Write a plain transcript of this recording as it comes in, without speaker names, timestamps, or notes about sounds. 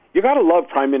You got to love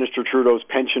Prime Minister Trudeau's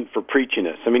penchant for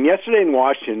preachiness. I mean, yesterday in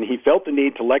Washington, he felt the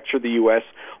need to lecture the U.S.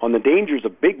 on the dangers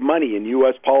of big money in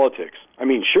U.S. politics. I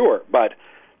mean, sure, but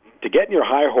to get in your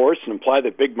high horse and imply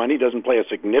that big money doesn't play a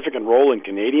significant role in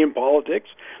Canadian politics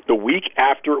the week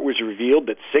after it was revealed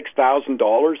that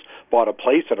 $6,000 bought a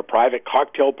place at a private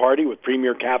cocktail party with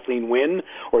Premier Kathleen Wynne,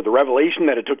 or the revelation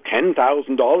that it took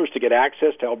 $10,000 to get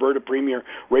access to Alberta Premier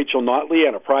Rachel Notley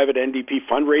at a private NDP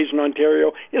fundraiser in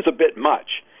Ontario is a bit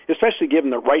much, especially given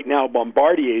that right now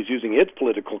Bombardier is using its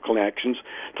political connections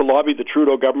to lobby the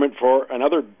Trudeau government for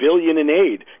another billion in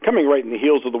aid, coming right in the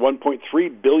heels of the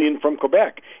 $1.3 billion from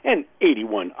Quebec and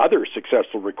 81 other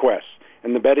successful requests.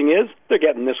 And the betting is they're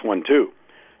getting this one too.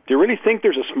 Do you really think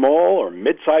there's a small or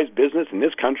mid-sized business in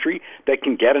this country that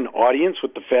can get an audience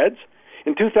with the feds?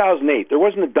 In 2008, there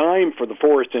wasn't a dime for the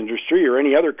forest industry or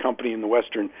any other company in the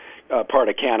western part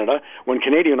of Canada when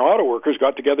Canadian auto workers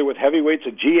got together with heavyweights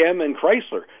at GM and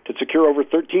Chrysler to secure over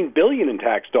 $13 billion in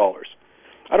tax dollars.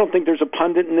 I don't think there's a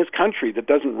pundit in this country that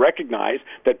doesn't recognize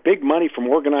that big money from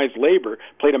organized labor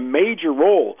played a major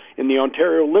role in the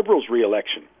Ontario Liberals'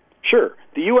 re-election. Sure,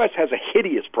 the U.S. has a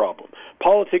hideous problem.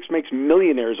 Politics makes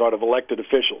millionaires out of elected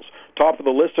officials. Top of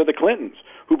the list are the Clintons,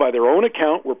 who by their own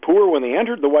account were poor when they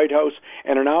entered the White House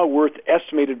and are now worth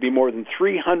estimated to be more than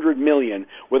 $300 million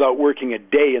without working a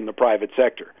day in the private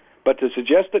sector. But to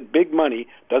suggest that big money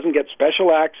doesn't get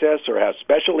special access or has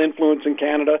special influence in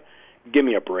Canada, give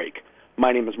me a break.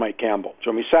 My name is Mike Campbell.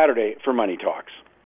 Join me Saturday for Money Talks.